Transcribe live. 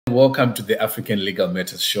Welcome to the African Legal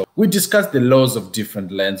Matters Show. We discuss the laws of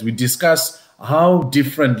different lands. We discuss how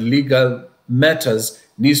different legal matters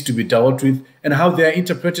needs to be dealt with and how they are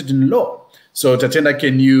interpreted in law. So Tatenda,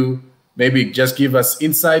 can you maybe just give us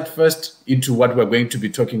insight first into what we're going to be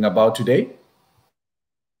talking about today?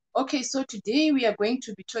 Okay, so today we are going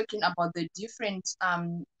to be talking about the different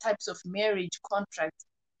types of marriage contracts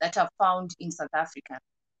that are found in South Africa.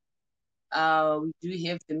 We do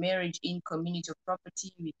have the marriage in community of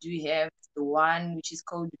property. We do have the one which is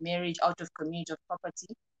called marriage out of community of property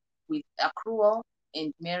with accrual,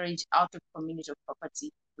 and marriage out of community of property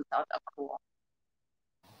without accrual.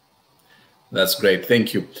 That's great.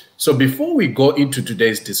 Thank you. So before we go into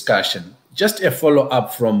today's discussion, just a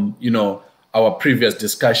follow-up from, our previous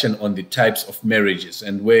discussion on the types of marriages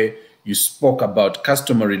and where you spoke about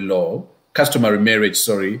customary marriage,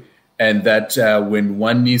 and that when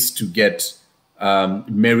one needs to get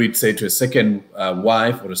married, say, to a second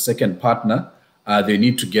wife or a second partner, they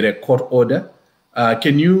need to get a court order.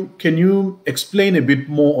 Can you explain a bit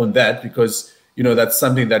more on that? Because, that's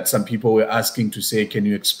something that some people were asking to say, can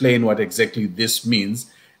you explain what exactly this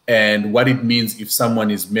means and what it means if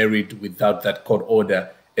someone is married without that court order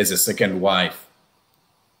as a second wife?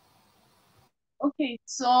 Okay,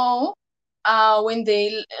 so when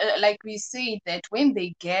they, like we say, that when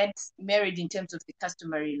they get married in terms of the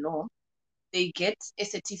customary law, they get a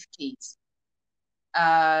certificate.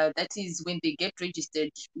 That is when they get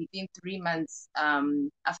registered within 3 months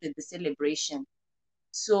after the celebration.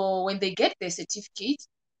 So when they get their certificate,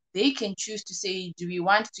 they can choose to say, do we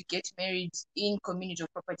want to get married in community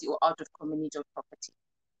of property or out of community of property?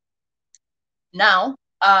 Now,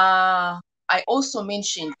 I also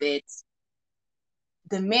mentioned that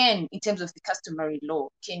the man, in terms of the customary law,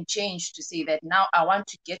 can change to say that now I want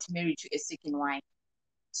to get married to a second wife.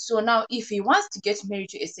 So now if he wants to get married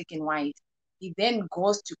to a second wife, he then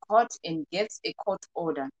goes to court and gets a court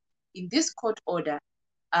order. In this court order,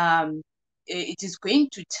 it is going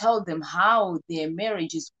to tell them how their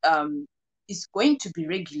marriage is going to be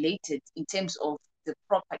regulated in terms of the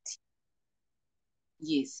property.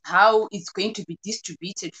 Yes, how it's going to be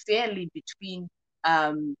distributed fairly between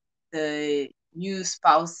the new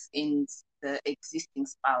spouse and the existing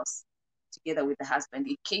spouse, together with the husband,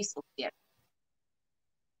 in case of death.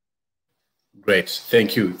 Great.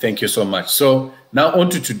 Thank you. Thank you so much. So now on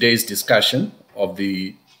to today's discussion of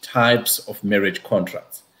the types of marriage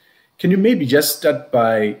contracts. Can you maybe just start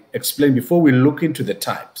by explaining, before we look into the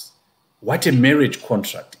types, what a marriage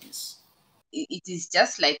contract is? It is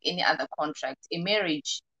just like any other contract. A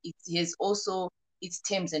marriage, it has also its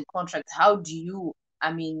terms and contracts. How do you,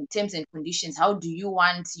 terms and conditions, how do you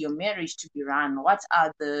want your marriage to be run? What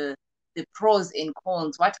are the pros and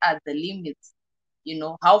cons? What are the limits?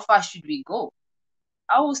 How far should we go?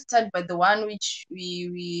 I will start by the one which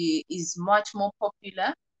we is much more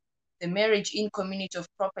popular, the marriage in community of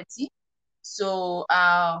property. So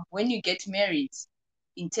when you get married,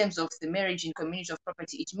 in terms of the marriage in community of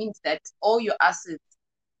property, it means that all your assets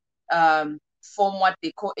form what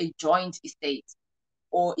they call a joint estate,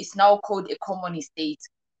 or it's now called a common estate.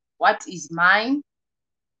 What is mine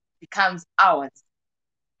becomes ours.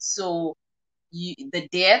 So the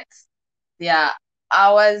debts, they are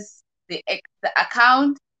ours. The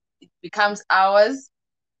account, it becomes ours.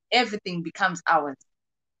 Everything becomes ours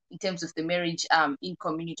in terms of the marriage in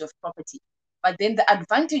community of property. But then the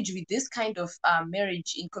advantage with this kind of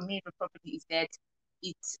marriage in community of property is that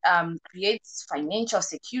it creates financial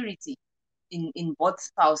security in both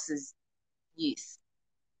spouses. Yes.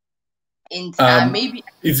 And maybe...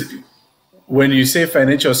 When you say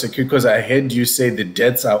financial security, because I heard you say the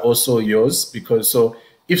debts are also yours, because so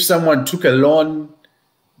if someone took a loan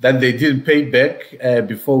that they didn't pay back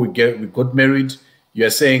before we got married, you're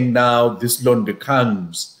saying now this loan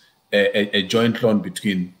becomes a joint loan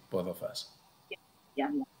between both of us. Yeah.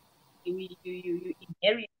 You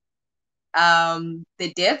inherit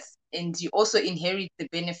the debts, and you also inherit the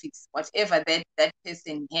benefits, whatever that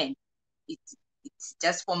person had. It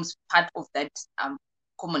just forms part of that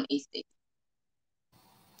common estate.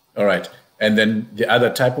 All right. And then the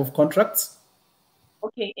other type of contracts?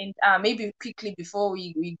 Okay, and maybe quickly before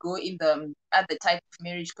we go in the other type of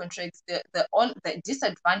marriage contracts, the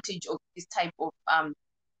disadvantage of this type of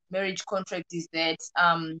marriage contract is that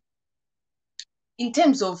in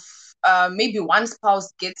terms of maybe one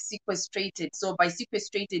spouse gets sequestrated. So by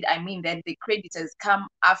sequestrated, I mean that the creditors come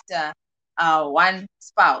after one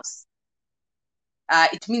spouse.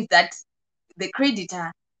 It means that the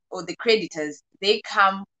creditor or the creditors, they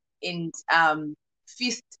come and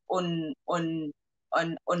feast on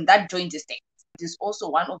that joint estate. It is also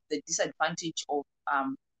one of the disadvantage of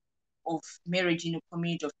of marriage in a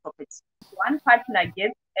community of property. One partner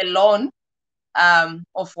gets a loan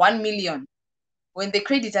of 1 million. When the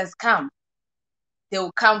creditors come, they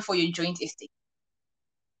will come for your joint estate.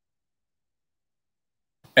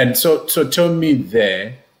 And so tell me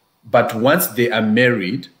there, but once they are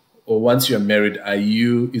married, or once you're married,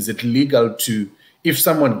 is it legal to, if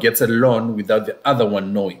someone gets a loan without the other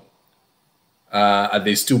one knowing, are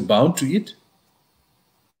they still bound to it?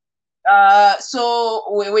 So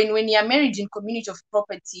when you're married in community of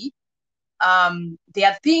property, there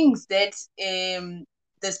are things that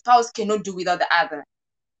the spouse cannot do without the other,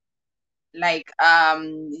 like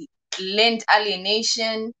land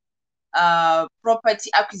alienation, property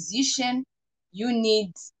acquisition. You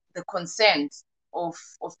need the consent of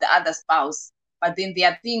the other spouse. But then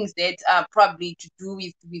there are things that are probably to do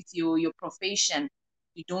with your profession.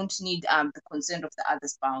 You don't need the consent of the other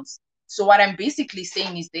spouse. So what I'm basically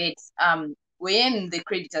saying is that when the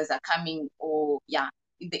creditors are coming, or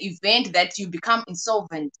in the event that you become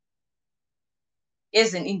insolvent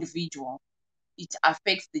as an individual, it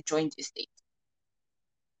affects the joint estate.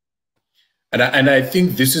 And I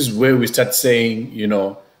think this is where we start saying,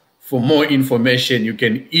 for more information, you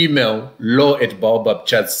can email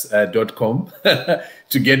law@baobabchats.com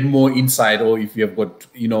to get more insight, or if you have got,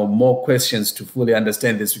 more questions to fully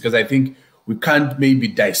understand this, because I think we can't maybe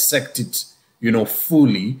dissect it,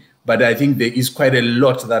 fully, but I think there is quite a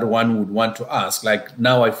lot that one would want to ask. Like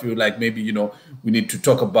now I feel like maybe, we need to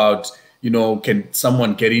talk about, can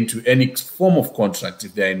someone get into any form of contract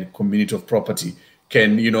if they're in a community of property?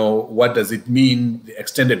 What does it mean, the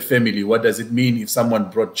extended family? What does it mean if someone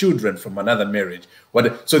brought children from another marriage?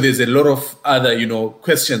 So there's a lot of other,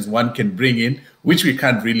 questions one can bring in, which we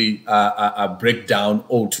can't really break down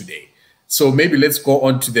all today. So maybe let's go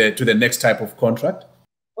on to the next type of contract.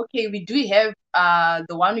 Okay, we do have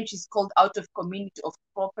the one which is called out of community of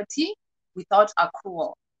property without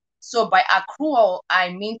accrual. So by accrual,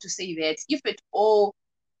 I mean to say that if at all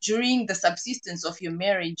during the subsistence of your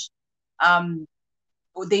marriage,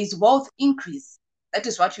 there is wealth increase, that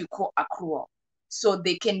is what we call accrual. So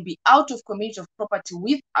they can be out of community of property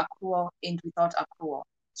with accrual and without accrual.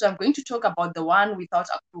 So I'm going to talk about the one without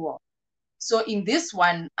accrual. So in this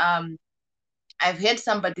one, I've heard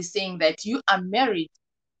somebody saying that you are married,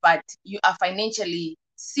 but you are financially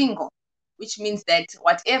single, which means that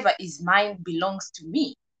whatever is mine belongs to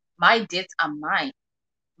me. My debts are mine.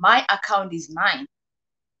 My account is mine.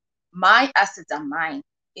 My assets are mine.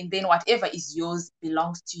 And then whatever is yours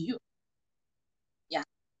belongs to you. Yeah,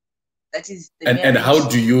 that is the marriage. And how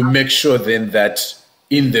do you make sure then that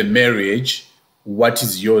in the marriage, what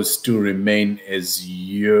is yours to remain as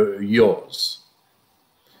yours?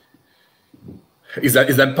 Is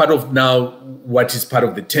that part of now what is part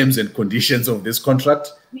of the terms and conditions of this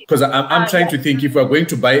contract? Because I'm trying to think, if we're going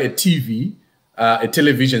to buy a TV, a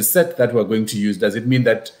television set that we're going to use, does it mean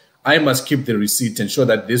that I must keep the receipt and show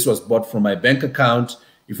that this was bought from my bank account?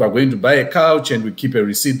 If we're going to buy a couch, and we keep a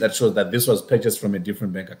receipt that shows that this was purchased from a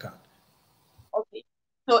different bank account. Okay.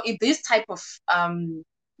 So in this type of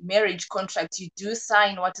marriage contract, you do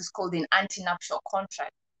sign what is called an antenuptial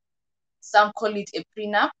contract. Some call it a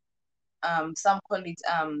prenup. Some call it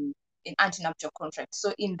an antenuptial contract.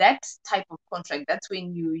 So in that type of contract, that's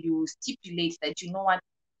when you stipulate that,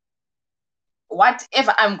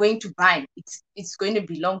 whatever I'm going to buy, it's going to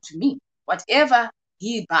belong to me. Whatever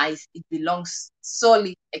he buys, it belongs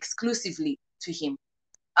solely, exclusively to him.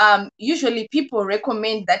 Usually people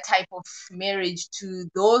recommend that type of marriage to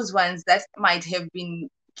those ones that might have been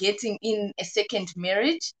getting in a second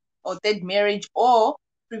marriage or third marriage, or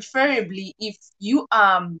preferably if you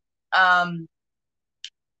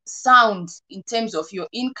sound in terms of your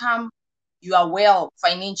income, you are well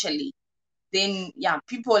financially, then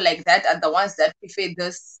people like that are the ones that prefer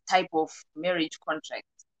this type of marriage contract.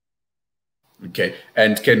 Okay,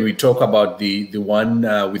 and can we talk about the one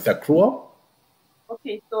with accrual?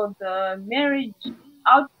 Okay, so the marriage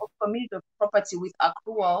out of community of property with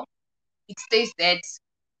accrual, it states that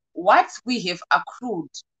what we have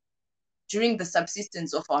accrued during the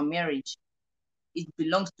subsistence of our marriage, it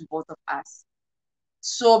belongs to both of us.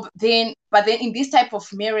 So then, but then in this type of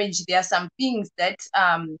marriage, there are some things that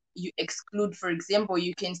you exclude. For example,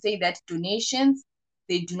 you can say that donations,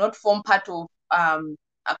 they do not form part of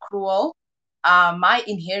accrual. My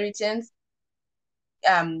inheritance,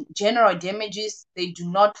 general damages, they do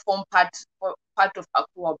not form part of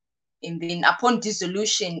accrual. And then upon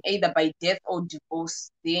dissolution, either by death or divorce,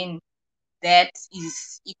 then that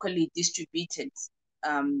is equally distributed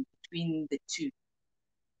between the two.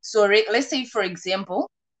 So let's say, for example,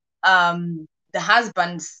 the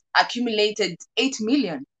husband's accumulated 8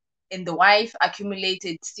 million, and the wife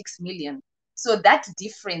accumulated 6 million. So that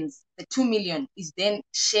difference, the 2 million, is then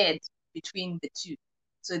shared between the two.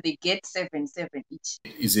 So they get 7 each.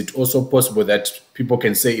 Is it also possible that people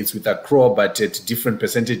can say it's with accrual, but at different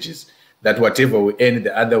percentages? That whatever we earn,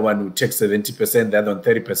 the other one will take 70%, the other one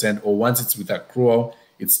 30%, or once it's with accrual,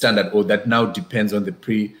 it's standard, or that now depends on the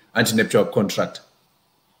pre-antenuptial contract?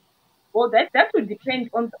 Well, that would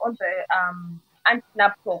depend on the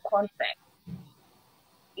antenuptial contract.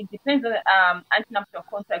 It depends on the antenuptial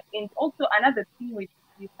contract. And also another thing with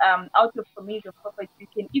out of community of property, you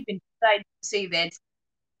can even decide to say that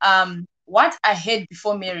what I had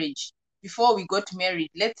before marriage, before we got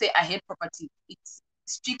married, let's say I had property, it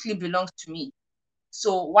strictly belongs to me.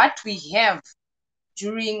 So what we have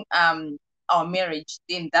during our marriage,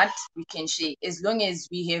 then that we can share, as long as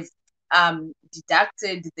we have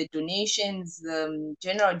deducted the donations,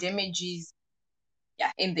 general damages,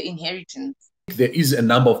 yeah, and the inheritance. There is a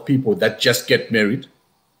number of people that just get married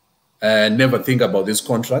and never think about these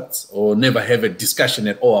contracts, or never have a discussion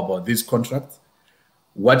at all about these contracts.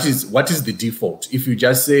 What is the default? If you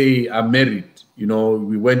just say, I'm married,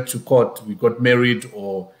 we went to court, we got married,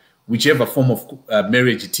 or whichever form of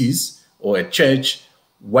marriage it is, or a church,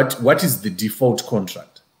 what is the default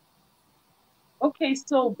contract? Okay,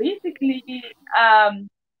 so basically,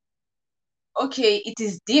 okay, it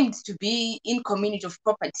is deemed to be in community of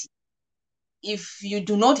property. If you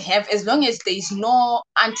do not have, as long as there is no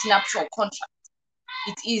antenuptial contract,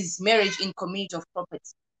 it is marriage in community of property.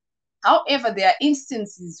 However, there are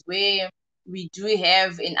instances where we do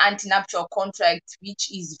have an antenuptial contract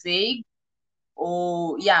which is vague,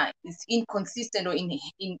 or it's inconsistent, or in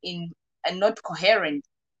and not coherent.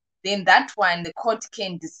 Then that one the court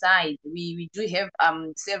can decide. We do have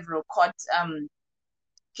several court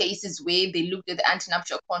cases where they looked at the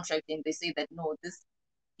antenuptial contract and they say that no, this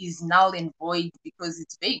is null and void because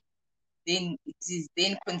it's vague. Then it is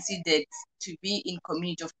then considered to be in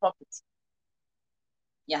community of property.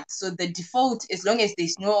 Yeah, so the default, as long as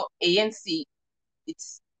there's no ANC,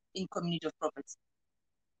 it's in community of property.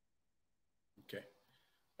 Okay.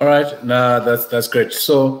 All right. Now that's great.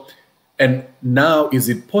 So, and now is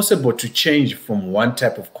it possible to change from one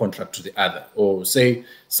type of contract to the other? Or say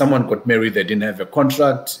someone got married, they didn't have a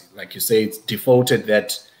contract, like you say, it's defaulted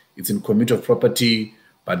that it's in community of property,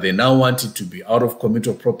 but they now want it to be out of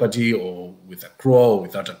community of property, or with accrual, or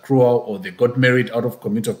without accrual, or they got married out of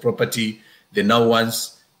community of property, they now want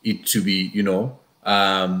it to be,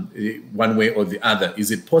 one way or the other.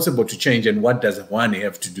 Is it possible to change, and what does one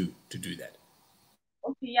have to do that?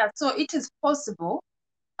 Okay, yeah, so it is possible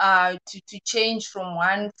to change from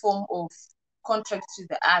one form of contract to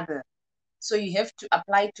the other. So you have to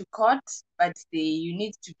apply to court, but you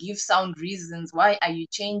need to give sound reasons. Why are you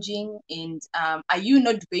changing? And are you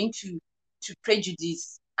not going to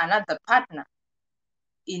prejudice another partner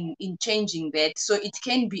in changing that? So it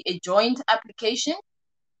can be a joint application.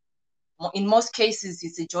 In most cases,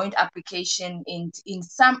 it's a joint application, and in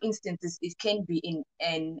some instances, it can be in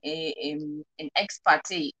an ex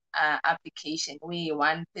parte application where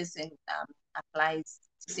one person applies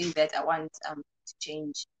to say that I want to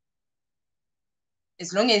change,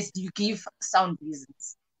 as long as you give sound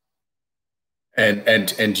reasons.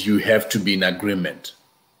 And you have to be in agreement,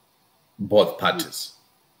 both parties.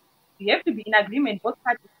 You have to be in agreement, both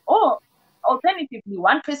parties. Or alternatively,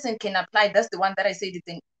 one person can apply. That's the one that I said, it's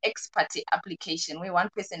an ex parte application, where one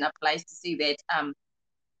person applies to say that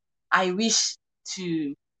I wish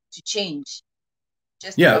to change.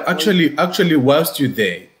 Actually, whilst you're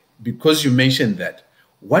there, because you mentioned that,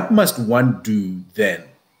 what must one do then,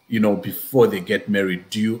 before they get married?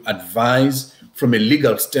 Do you advise from a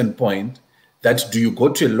legal standpoint that, do you go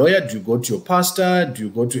to a lawyer? Do you go to your pastor? Do you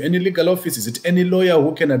go to any legal office? Is it any lawyer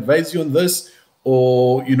who can advise you on this?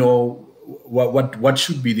 Or, what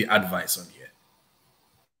should be the advice on here?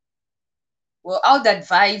 Well, I would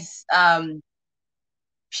advise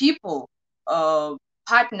people,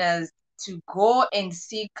 partners, to go and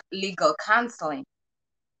seek legal counseling.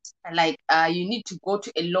 Like you need to go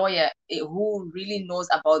to a lawyer who really knows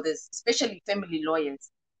about this, especially family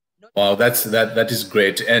lawyers. Wow, that is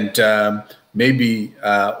great. And maybe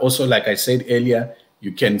also, like I said earlier,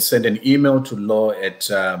 you can send an email to law at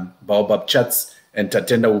Baobab Chats, and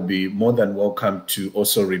Tatenda will be more than welcome to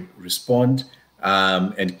also respond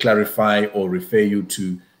and clarify or refer you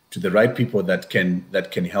to the right people that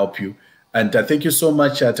can help you. And thank you so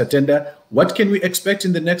much, Tatenda. What can we expect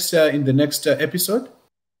in the next episode?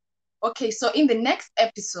 Okay, so in the next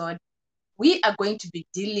episode, we are going to be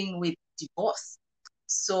dealing with divorce.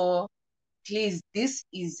 So please, this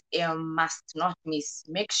is a must not miss.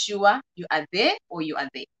 Make sure you are there, or you are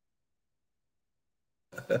there.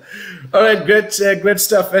 All right, great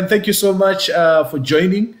stuff. And thank you so much for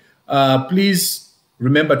joining. Please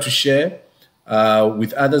remember to share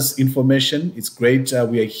with others information. It's great.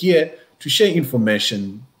 We are here to share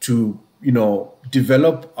information to,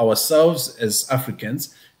 develop ourselves as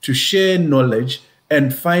Africans, to share knowledge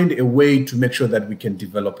and find a way to make sure that we can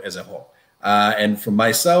develop as a whole. And from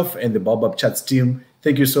myself and the Baobab Chats team,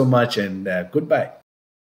 thank you so much and goodbye.